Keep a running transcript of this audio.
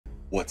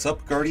What's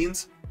up,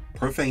 Guardians?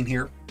 Profane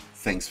here.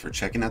 Thanks for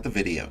checking out the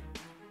video.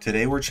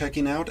 Today we're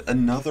checking out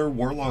another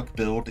Warlock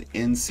build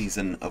in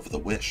Season of the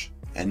Wish,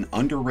 an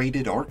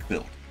underrated arc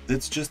build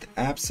that's just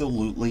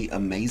absolutely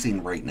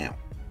amazing right now.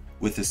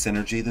 With the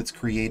synergy that's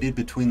created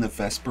between the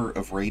Vesper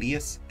of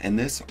Radius and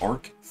this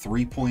Arc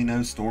 3.0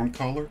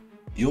 Stormcaller,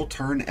 you'll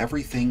turn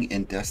everything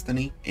in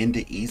Destiny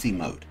into easy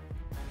mode.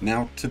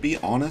 Now, to be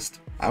honest,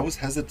 I was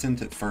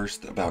hesitant at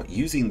first about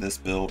using this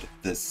build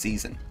this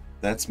season.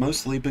 That's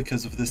mostly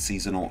because of the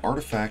seasonal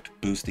artifact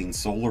boosting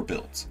solar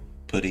builds,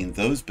 putting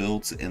those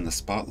builds in the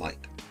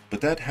spotlight. But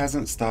that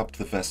hasn't stopped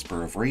the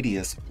Vesper of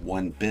Radius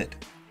one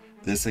bit.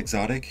 This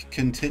exotic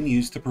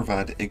continues to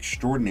provide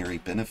extraordinary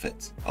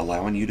benefits,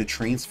 allowing you to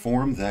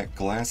transform that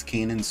glass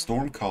cannon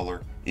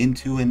Stormcaller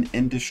into an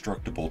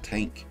indestructible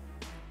tank.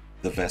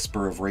 The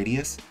Vesper of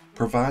Radius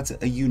provides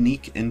a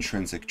unique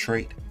intrinsic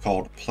trait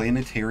called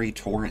Planetary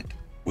Torrent,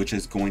 which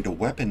is going to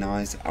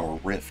weaponize our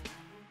Rift.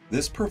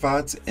 This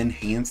provides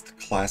enhanced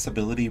class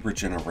ability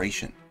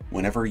regeneration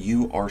whenever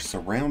you are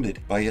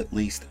surrounded by at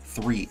least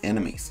 3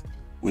 enemies.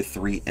 With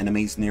 3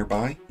 enemies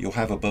nearby, you'll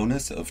have a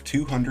bonus of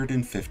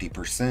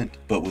 250%,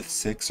 but with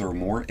 6 or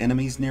more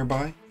enemies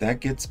nearby, that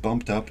gets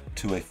bumped up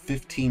to a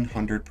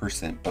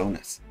 1500%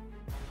 bonus.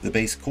 The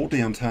base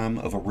cooldown time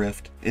of a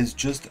Rift is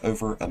just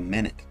over a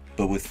minute,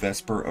 but with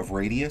Vesper of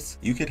Radius,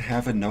 you could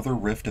have another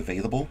Rift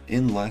available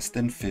in less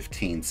than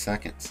 15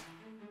 seconds.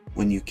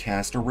 When you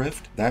cast a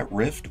Rift, that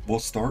Rift will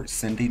start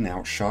sending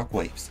out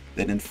shockwaves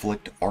that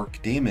inflict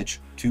arc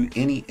damage to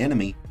any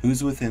enemy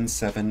who's within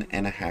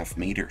 7.5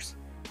 meters,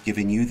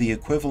 giving you the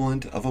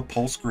equivalent of a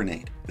pulse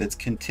grenade that's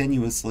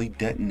continuously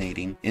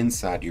detonating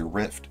inside your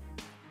Rift.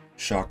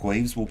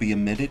 Shockwaves will be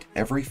emitted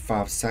every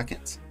 5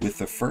 seconds, with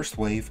the first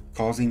wave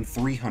causing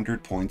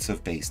 300 points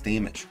of base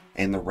damage,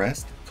 and the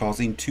rest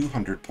causing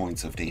 200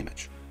 points of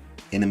damage.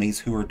 Enemies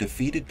who are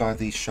defeated by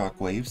these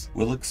shockwaves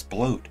will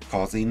explode,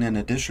 causing an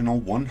additional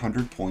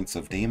 100 points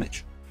of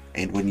damage.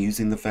 And when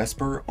using the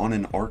Vesper on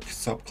an Arc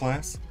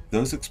subclass,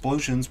 those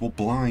explosions will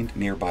blind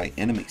nearby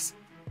enemies.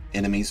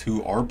 Enemies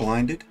who are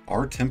blinded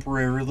are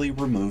temporarily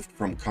removed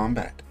from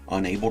combat,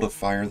 unable to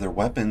fire their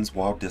weapons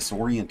while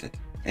disoriented.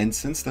 And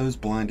since those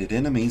blinded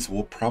enemies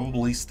will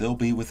probably still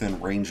be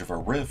within range of a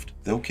Rift,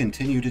 they'll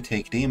continue to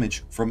take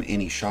damage from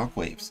any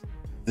shockwaves.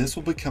 This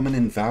will become an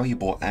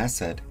invaluable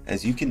asset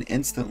as you can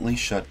instantly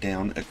shut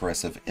down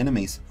aggressive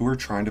enemies who are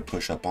trying to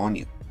push up on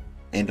you.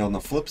 And on the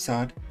flip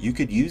side, you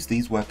could use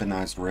these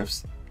weaponized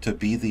rifts to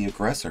be the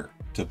aggressor,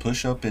 to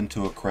push up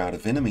into a crowd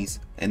of enemies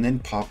and then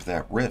pop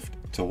that rift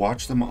to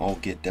watch them all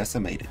get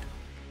decimated.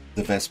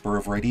 The Vesper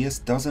of Radius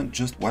doesn't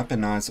just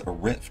weaponize a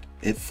rift,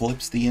 it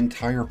flips the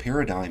entire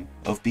paradigm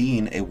of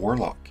being a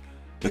Warlock,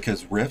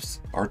 because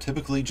rifts are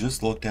typically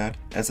just looked at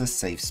as a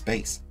safe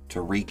space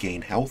to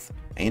regain health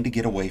and to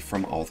get away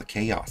from all the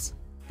chaos.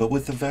 But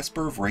with the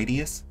Vesper of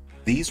Radius,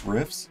 these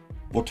rifts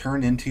will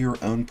turn into your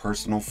own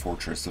personal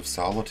fortress of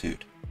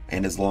solitude,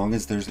 and as long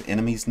as there's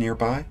enemies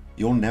nearby,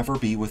 you'll never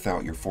be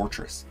without your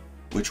fortress,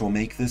 which will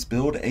make this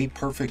build a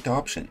perfect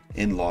option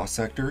in Law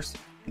sectors,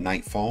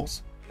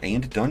 Nightfalls,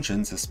 and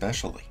dungeons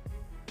especially.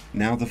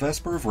 Now, the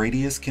Vesper of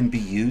Radius can be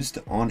used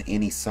on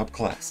any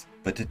subclass,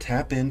 but to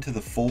tap into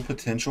the full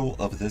potential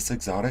of this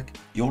exotic,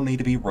 you'll need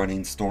to be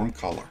running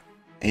Stormcaller.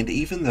 And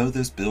even though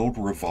this build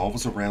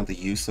revolves around the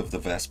use of the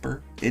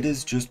Vesper, it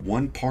is just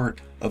one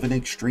part of an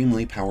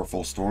extremely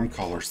powerful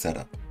Stormcaller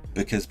setup,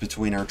 because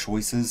between our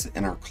choices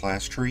in our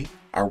class tree,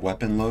 our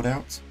weapon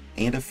loadouts,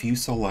 and a few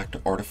select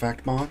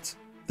artifact mods,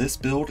 this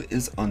build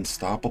is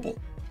unstoppable.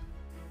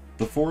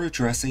 Before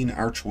addressing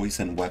our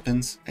choice in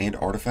weapons and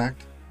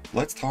artifact,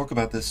 let's talk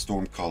about this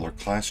Stormcaller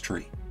class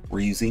tree. We're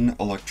using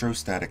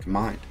Electrostatic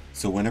Mind,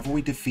 so whenever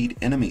we defeat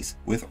enemies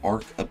with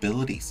arc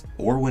abilities,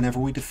 or whenever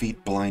we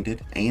defeat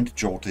blinded and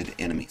jolted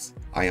enemies,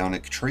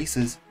 ionic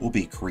traces will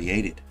be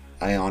created.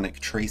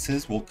 Ionic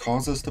traces will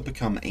cause us to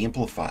become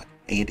amplified,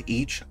 and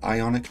each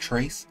ionic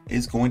trace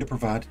is going to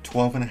provide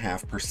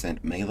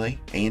 12.5% melee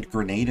and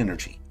grenade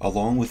energy,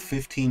 along with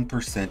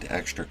 15%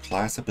 extra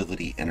class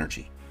ability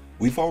energy.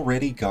 We've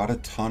already got a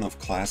ton of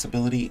class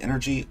ability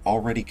energy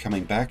already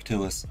coming back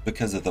to us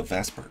because of the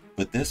Vesper,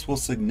 but this will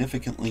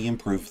significantly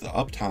improve the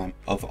uptime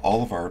of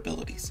all of our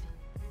abilities.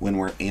 When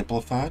we're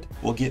amplified,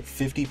 we'll get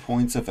 50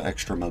 points of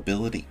extra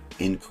mobility,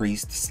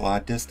 increased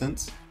slide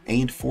distance,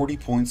 and 40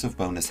 points of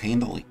bonus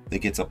handling that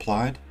gets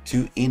applied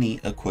to any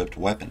equipped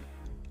weapon.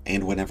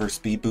 And whenever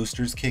speed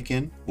boosters kick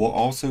in, we'll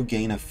also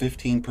gain a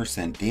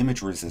 15%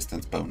 damage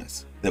resistance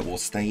bonus that will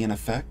stay in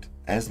effect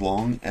as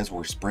long as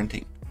we're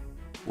sprinting.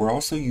 We're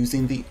also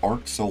using the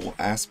Arc Soul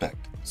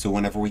aspect, so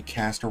whenever we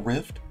cast a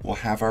rift, we'll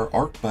have our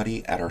Arc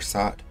Buddy at our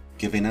side,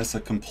 giving us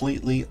a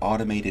completely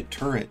automated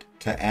turret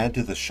to add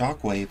to the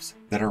shockwaves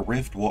that our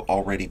rift will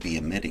already be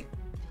emitting.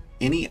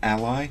 Any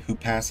ally who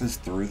passes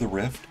through the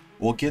rift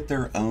will get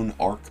their own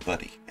Arc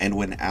Buddy, and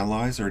when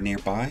allies are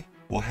nearby,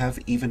 we'll have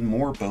even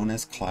more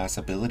bonus class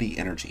ability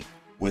energy.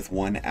 With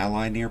one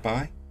ally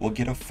nearby, we'll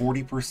get a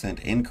 40%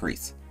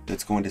 increase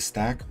that's going to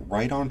stack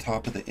right on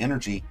top of the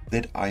energy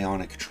that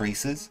Ionic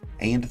Traces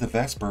and the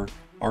Vesper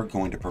are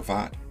going to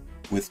provide.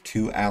 With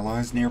 2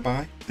 allies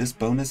nearby, this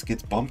bonus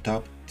gets bumped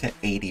up to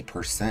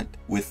 80%,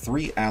 with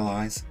 3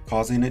 allies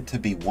causing it to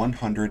be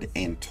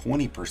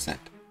 120%,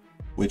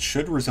 which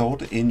should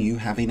result in you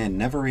having a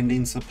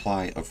never-ending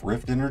supply of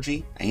Rift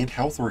energy and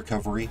health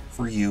recovery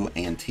for you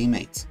and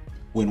teammates.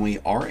 When we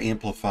are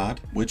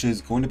amplified, which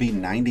is going to be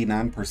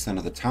 99%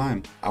 of the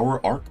time,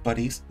 our arc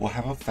buddies will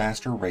have a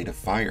faster rate of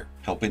fire,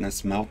 helping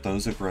us melt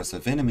those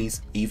aggressive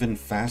enemies even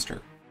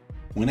faster.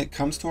 When it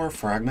comes to our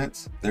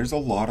fragments, there's a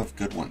lot of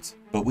good ones,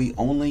 but we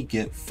only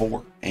get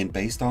 4, and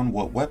based on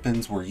what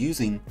weapons we're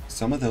using,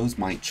 some of those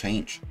might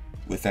change.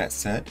 With that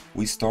said,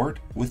 we start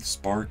with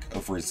Spark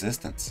of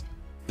Resistance.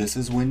 This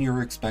is when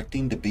you're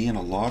expecting to be in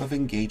a lot of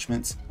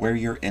engagements where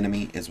your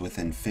enemy is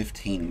within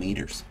 15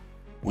 meters.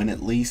 When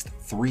at least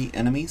 3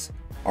 enemies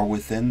are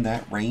within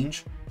that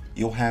range,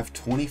 you'll have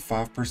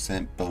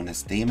 25%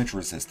 bonus damage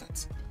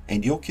resistance,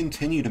 and you'll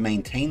continue to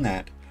maintain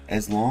that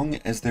as long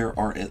as there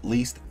are at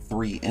least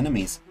 3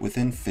 enemies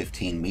within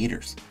 15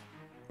 meters.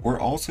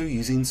 We're also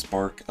using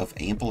Spark of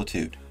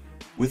Amplitude.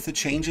 With the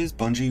changes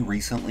Bungie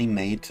recently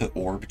made to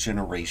orb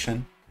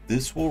generation,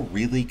 this will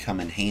really come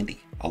in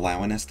handy,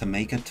 allowing us to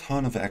make a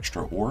ton of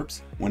extra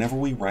orbs whenever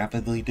we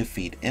rapidly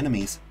defeat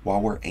enemies while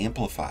we're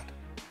amplified.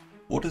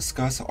 We'll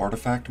discuss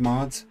artifact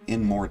mods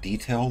in more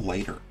detail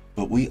later,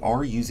 but we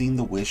are using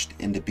the Wished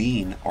into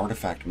Being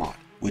artifact mod,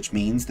 which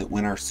means that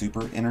when our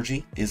super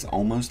energy is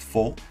almost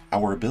full,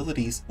 our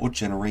abilities will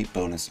generate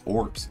bonus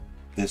orbs.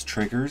 This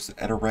triggers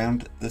at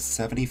around the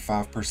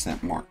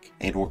 75% mark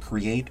and will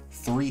create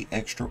 3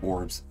 extra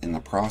orbs in the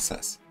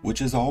process, which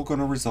is all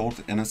going to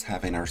result in us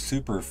having our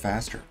super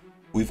faster.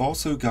 We've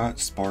also got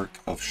Spark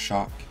of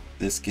Shock.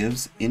 This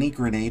gives any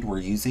grenade we're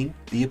using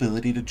the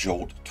ability to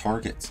jolt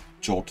targets.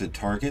 Jolted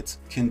targets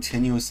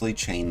continuously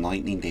chain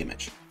lightning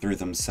damage through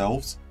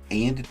themselves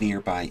and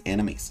nearby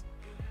enemies.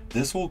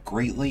 This will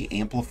greatly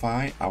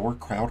amplify our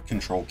crowd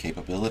control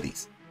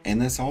capabilities,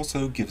 and this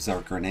also gives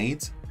our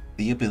grenades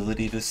the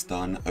ability to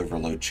stun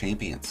overload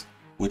champions,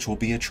 which will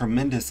be a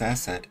tremendous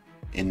asset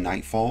in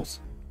Nightfalls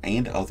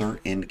and other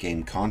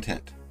endgame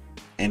content.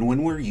 And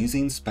when we're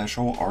using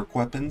special arc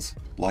weapons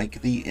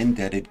like the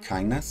Indebted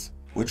Kindness,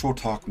 which we'll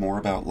talk more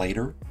about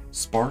later,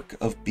 Spark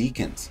of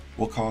Beacons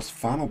will cause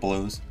final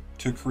blows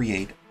to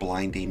create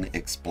blinding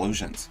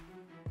explosions.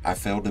 I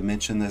failed to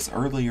mention this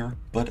earlier,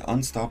 but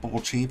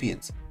unstoppable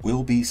champions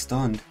will be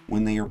stunned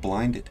when they are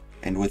blinded,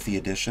 and with the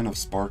addition of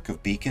Spark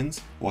of Beacons,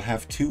 we'll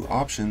have 2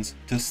 options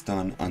to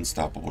stun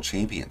unstoppable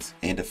champions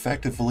and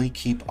effectively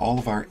keep all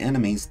of our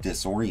enemies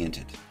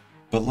disoriented.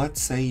 But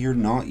let's say you're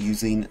not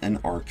using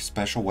an arc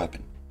special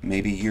weapon.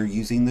 Maybe you're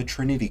using the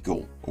Trinity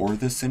Ghoul or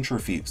the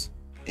Centrifuge.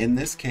 In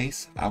this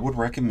case, I would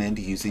recommend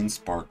using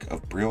Spark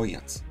of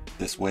Brilliance.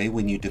 This way,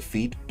 when you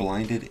defeat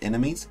blinded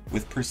enemies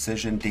with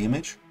precision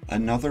damage,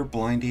 another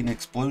blinding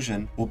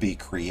explosion will be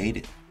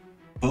created.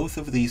 Both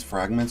of these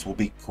fragments will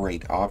be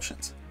great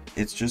options.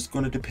 It's just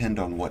going to depend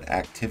on what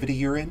activity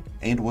you're in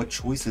and what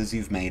choices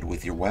you've made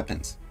with your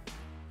weapons.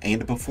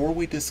 And before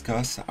we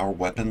discuss our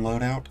weapon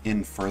loadout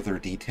in further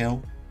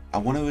detail, I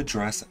want to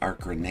address our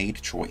grenade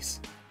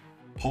choice.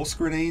 Pulse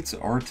grenades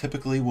are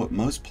typically what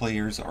most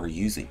players are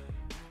using.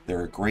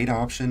 They're a great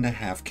option to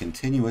have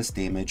continuous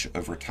damage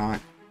over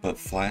time, but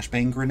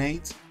flashbang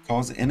grenades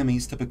cause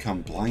enemies to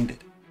become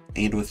blinded.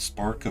 And with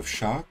Spark of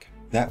Shock,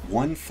 that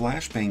one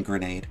flashbang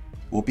grenade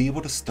will be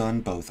able to stun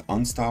both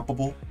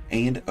unstoppable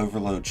and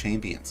overload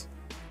champions.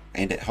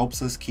 And it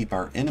helps us keep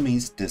our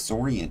enemies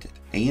disoriented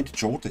and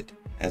jolted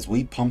as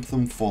we pump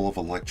them full of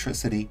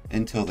electricity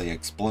until they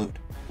explode,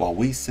 while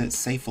we sit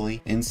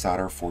safely inside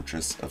our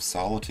Fortress of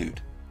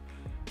Solitude.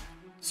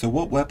 So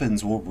what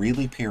weapons will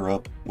really pair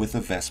up with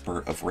a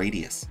Vesper of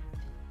Radius?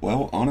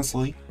 Well,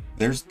 honestly,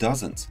 there's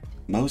dozens.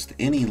 Most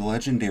any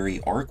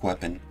legendary arc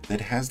weapon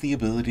that has the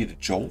ability to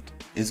jolt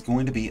is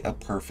going to be a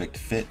perfect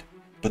fit,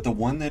 but the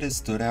one that has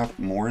stood out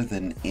more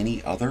than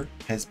any other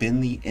has been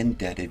the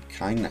Indebted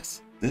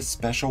Kindness. This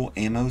special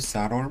ammo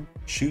sidearm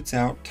shoots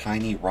out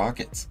tiny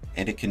rockets,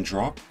 and it can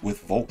drop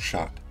with Volt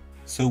Shot.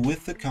 So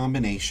with the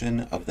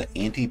combination of the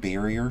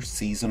anti-barrier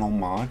seasonal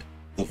mod,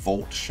 the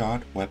Volt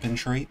Shot weapon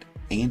trait,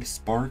 and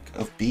Spark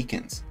of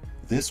Beacons,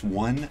 this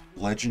one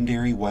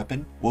legendary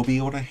weapon will be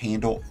able to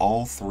handle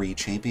all 3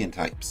 champion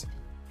types.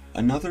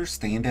 Another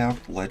standout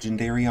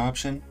legendary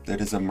option that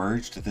has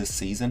emerged this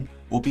season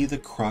will be the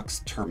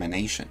Crux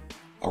Termination,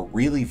 a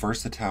really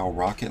versatile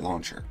rocket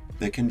launcher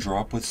that can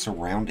drop with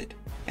Surrounded,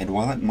 and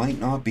while it might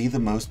not be the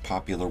most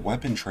popular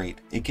weapon trait,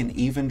 it can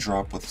even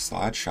drop with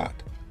Slide Shot.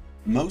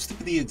 Most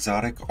of the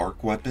exotic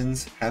arc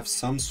weapons have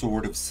some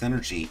sort of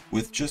synergy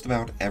with just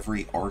about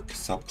every arc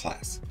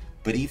subclass,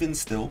 but even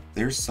still,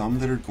 there's some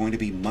that are going to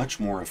be much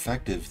more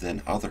effective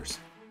than others.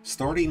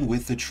 Starting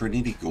with the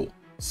Trinity Ghoul,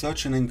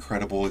 such an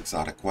incredible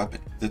exotic weapon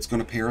that's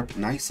going to pair up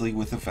nicely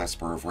with the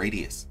Vesper of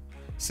Radius,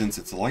 since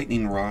its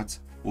lightning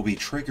rods will be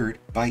triggered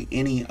by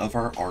any of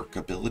our arc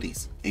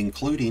abilities,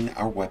 including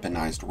our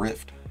weaponized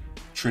Rift.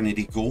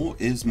 Trinity Ghoul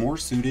is more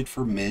suited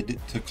for mid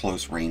to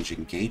close range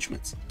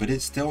engagements, but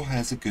it still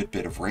has a good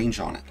bit of range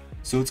on it,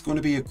 so it's going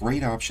to be a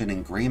great option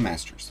in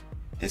Grandmasters,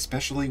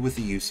 especially with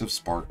the use of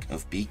Spark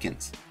of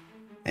Beacons.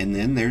 And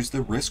then there's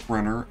the Risk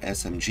Runner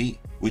SMG,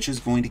 which is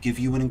going to give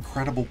you an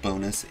incredible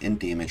bonus in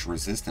damage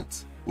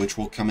resistance, which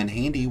will come in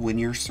handy when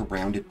you're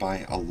surrounded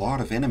by a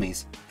lot of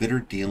enemies that are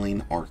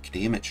dealing arc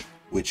damage,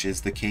 which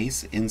is the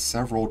case in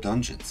several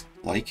dungeons,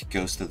 like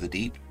Ghost of the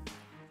Deep.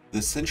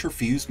 The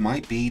Centrifuge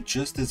might be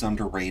just as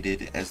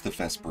underrated as the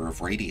Vesper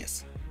of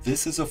Radius.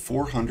 This is a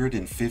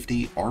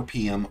 450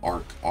 RPM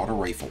arc auto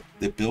rifle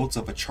that builds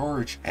up a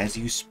charge as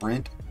you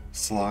sprint,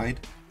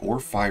 slide, or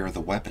fire the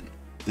weapon.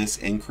 This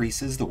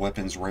increases the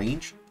weapon's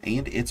range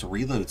and its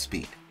reload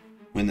speed.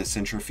 When the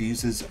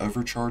Centrifuge's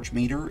overcharge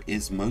meter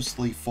is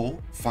mostly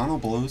full, final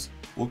blows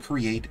will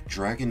create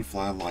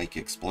dragonfly-like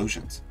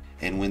explosions,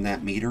 and when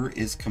that meter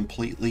is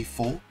completely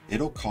full,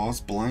 it'll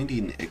cause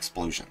blinding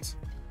explosions.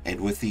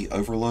 And with the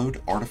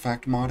Overload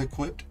artifact mod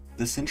equipped,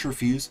 the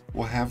Centrifuge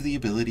will have the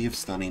ability of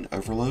stunning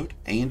Overload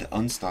and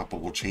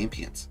unstoppable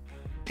champions.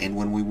 And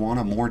when we want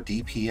a more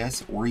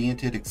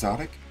DPS-oriented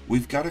exotic,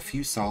 we've got a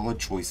few solid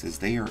choices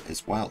there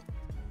as well.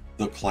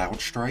 The Cloud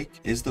Strike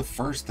is the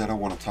first that I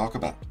want to talk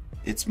about.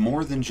 It's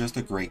more than just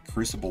a great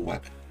crucible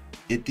weapon.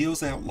 It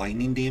deals out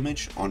lightning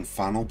damage on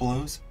final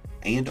blows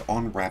and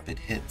on rapid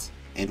hits,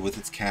 and with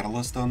its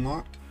catalyst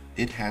unlocked,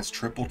 it has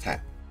triple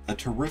tap, a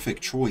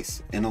terrific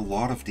choice in a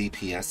lot of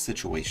DPS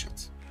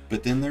situations.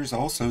 But then there's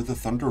also the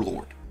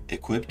Thunderlord,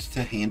 equipped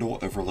to handle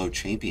overload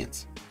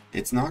champions.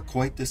 It's not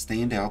quite the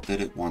standout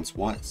that it once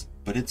was,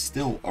 but it's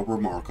still a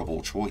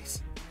remarkable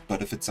choice.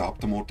 But if it's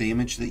optimal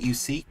damage that you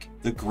seek,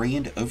 the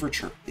Grand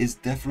Overture is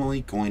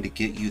definitely going to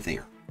get you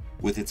there.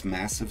 With its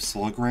massive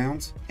slug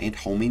rounds and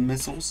homing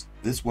missiles,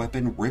 this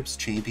weapon rips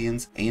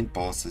champions and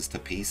bosses to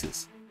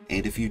pieces.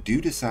 And if you do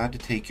decide to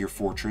take your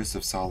Fortress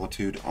of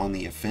Solitude on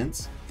the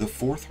offense, the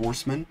Fourth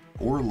Horseman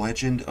or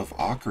Legend of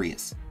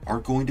Acreus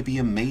are going to be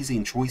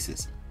amazing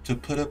choices to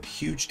put up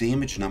huge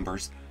damage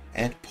numbers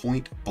at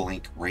point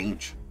blank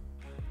range.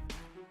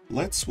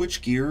 Let's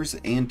switch gears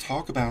and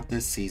talk about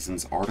this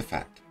season's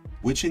artifact,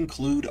 which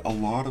include a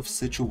lot of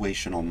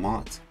situational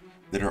mods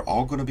that are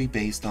all going to be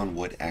based on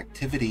what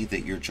activity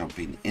that you're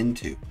jumping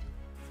into.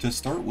 To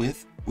start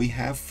with, we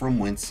have From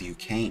Whence You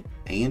Came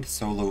and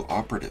Solo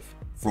Operative.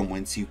 From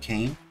Whence You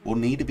Came will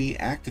need to be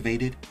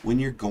activated when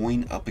you're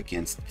going up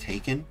against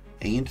Taken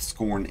and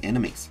Scorn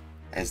enemies,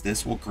 as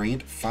this will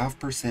grant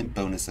 5%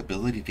 bonus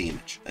ability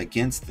damage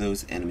against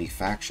those enemy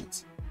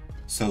factions.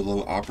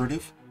 Solo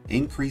Operative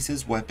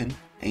increases weapon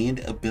and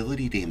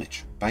ability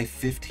damage by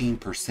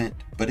 15%,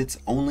 but it's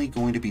only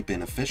going to be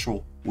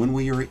beneficial when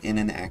we are in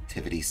an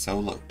activity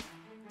solo.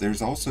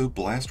 There's also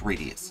Blast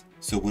Radius,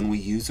 so when we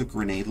use a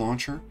grenade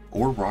launcher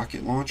or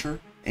rocket launcher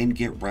and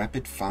get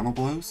rapid final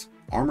blows,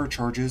 armor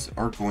charges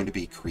are going to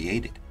be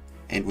created.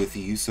 And with the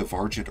use of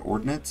Argent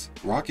Ordnance,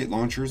 rocket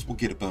launchers will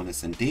get a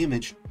bonus in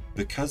damage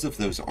because of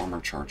those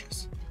armor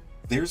charges.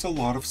 There's a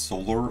lot of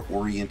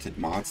solar-oriented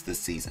mods this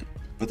season,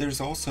 but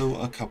there's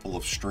also a couple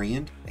of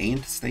strand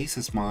and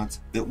stasis mods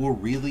that will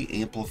really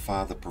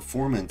amplify the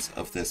performance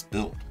of this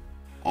build.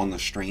 On the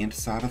strand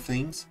side of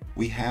things,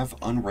 we have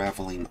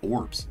Unraveling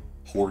Orbs,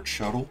 Horde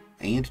Shuttle,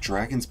 and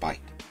Dragon's Bite,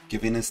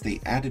 giving us the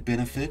added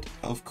benefit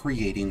of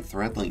creating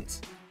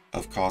threadlings,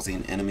 of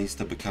causing enemies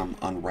to become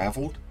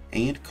unraveled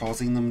and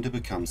causing them to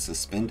become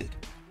suspended.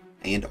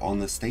 And on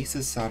the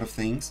stasis side of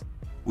things,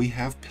 we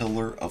have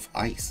Pillar of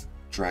Ice,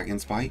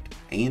 Dragon's Bite,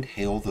 and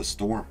Hail the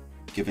Storm,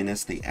 giving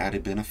us the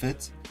added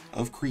benefits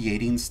of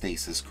creating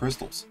stasis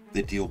crystals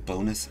that deal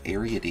bonus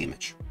area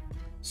damage.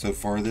 So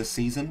far this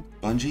season,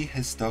 Bungie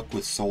has stuck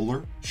with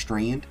solar,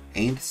 strand,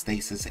 and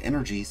stasis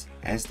energies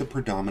as the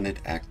predominant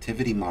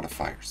activity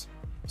modifiers.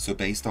 So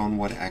based on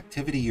what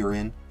activity you're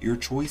in, your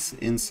choice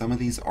in some of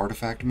these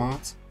artifact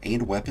mods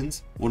and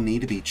weapons will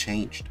need to be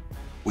changed.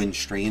 When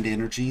strand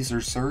energies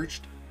are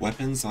surged,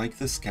 weapons like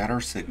the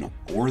Scatter Signal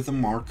or the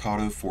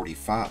Marcato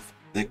 45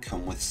 that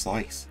come with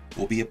Slice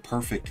will be a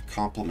perfect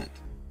complement.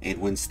 And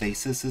when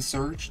stasis is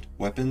surged,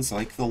 weapons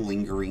like the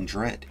Lingering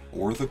Dread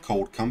or the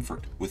Cold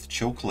Comfort with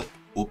Chill Clip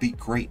will be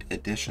great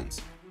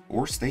additions,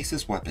 or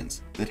stasis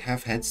weapons that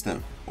have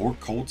Headstone or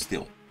Cold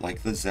Steel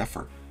like the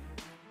Zephyr.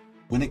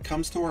 When it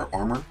comes to our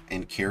armor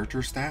and character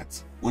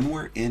stats, when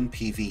we're in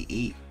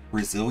PvE,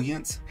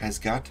 resilience has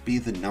got to be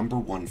the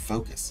 #1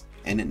 focus,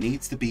 and it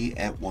needs to be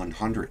at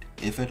 100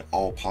 if at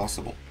all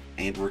possible.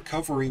 And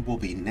recovery will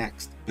be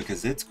next,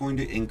 because it's going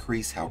to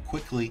increase how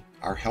quickly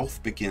our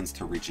health begins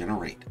to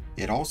regenerate.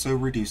 It also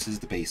reduces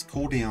the base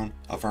cooldown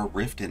of our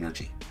Rift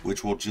energy,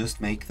 which will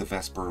just make the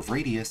Vesper of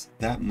Radius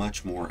that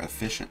much more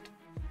efficient.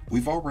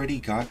 We've already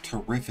got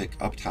terrific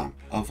uptime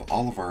of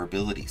all of our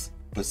abilities,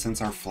 but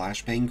since our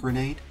Flashbang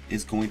Grenade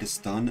is going to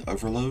stun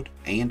Overload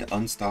and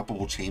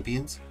Unstoppable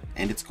champions,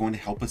 and it's going to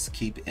help us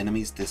keep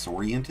enemies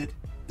disoriented,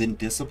 then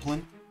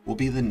Discipline will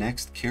be the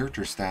next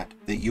character stat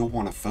that you'll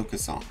want to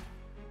focus on.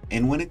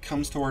 And when it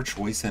comes to our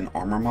choice in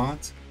armor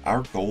mods,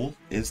 our goal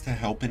is to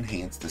help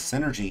enhance the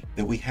synergy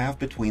that we have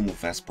between the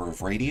Vesper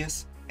of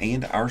Radius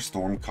and our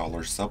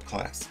Stormcaller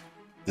subclass.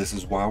 This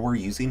is why we're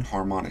using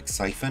Harmonic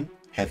Siphon,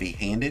 Heavy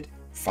Handed,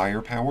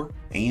 Firepower,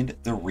 and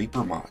the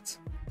Reaper mods.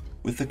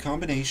 With the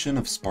combination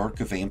of Spark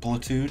of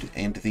Amplitude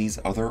and these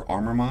other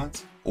armor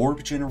mods,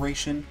 orb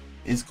generation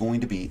is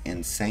going to be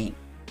insane.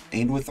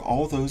 And with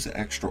all those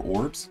extra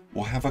orbs,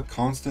 we'll have a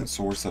constant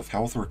source of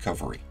health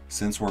recovery,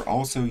 since we're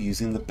also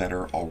using the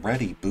better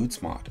already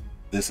boots mod.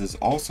 This is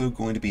also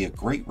going to be a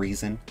great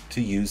reason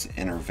to use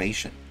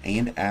Innervation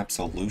and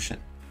Absolution,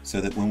 so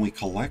that when we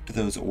collect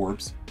those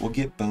orbs, we'll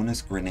get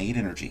bonus grenade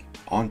energy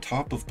on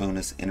top of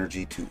bonus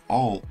energy to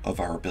all of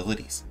our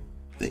abilities.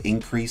 The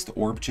increased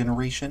orb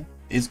generation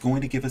is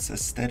going to give us a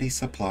steady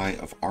supply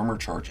of armor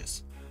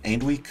charges,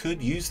 and we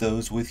could use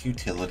those with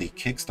utility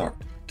kickstart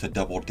to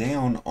double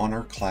down on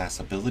our class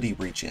ability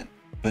regen,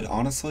 but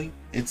honestly,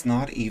 it's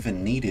not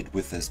even needed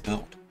with this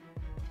build.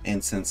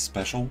 And since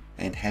special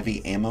and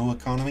heavy ammo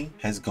economy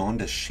has gone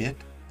to shit,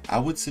 I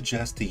would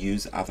suggest to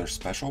use either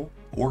special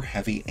or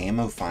heavy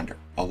ammo finder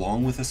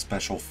along with a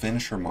special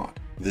finisher mod.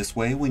 This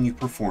way, when you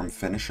perform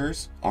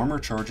finishers, armor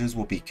charges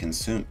will be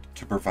consumed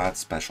to provide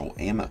special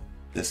ammo.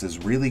 This is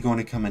really going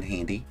to come in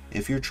handy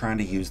if you're trying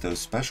to use those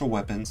special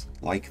weapons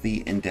like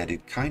the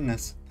Indebted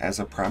Kindness as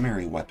a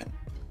primary weapon.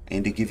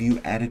 And to give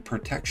you added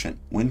protection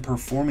when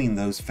performing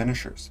those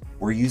finishers,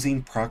 we're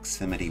using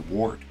Proximity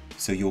Ward,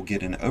 so you'll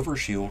get an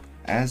overshield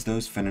as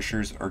those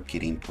finishers are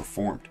getting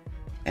performed.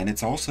 And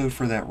it's also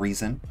for that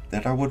reason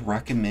that I would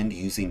recommend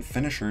using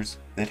finishers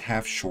that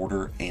have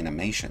shorter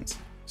animations,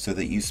 so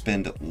that you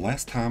spend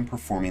less time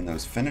performing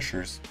those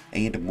finishers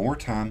and more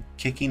time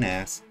kicking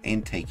ass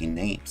and taking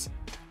names.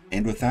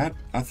 And with that,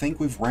 I think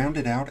we've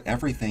rounded out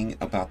everything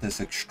about this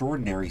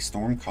extraordinary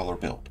Stormcaller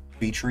build,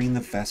 featuring the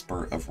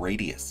Vesper of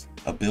Radius,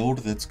 a build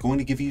that's going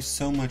to give you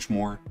so much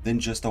more than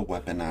just a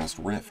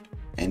weaponized rift.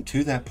 And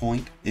to that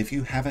point, if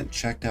you haven't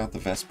checked out the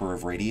Vesper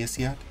of Radius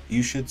yet,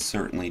 you should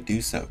certainly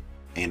do so.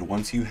 And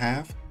once you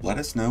have, let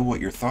us know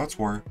what your thoughts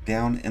were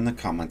down in the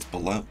comments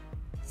below.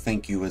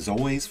 Thank you as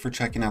always for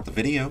checking out the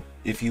video.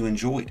 If you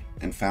enjoyed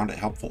and found it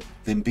helpful,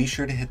 then be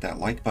sure to hit that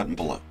like button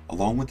below,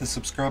 along with the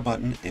subscribe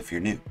button if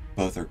you're new.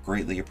 Both are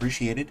greatly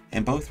appreciated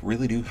and both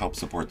really do help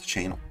support the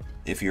channel.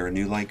 If you're a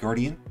new Light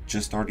Guardian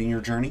just starting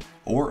your journey,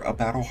 or a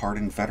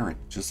battle-hardened veteran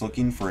just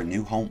looking for a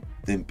new home,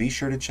 then be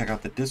sure to check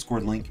out the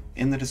Discord link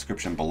in the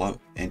description below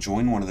and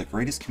join one of the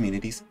greatest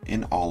communities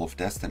in all of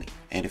Destiny.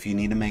 And if you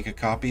need to make a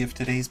copy of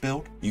today's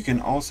build, you can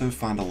also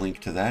find a link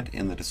to that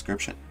in the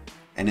description.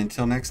 And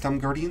until next time,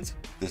 Guardians,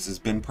 this has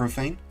been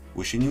Profane,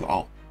 wishing you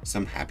all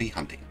some happy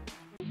hunting.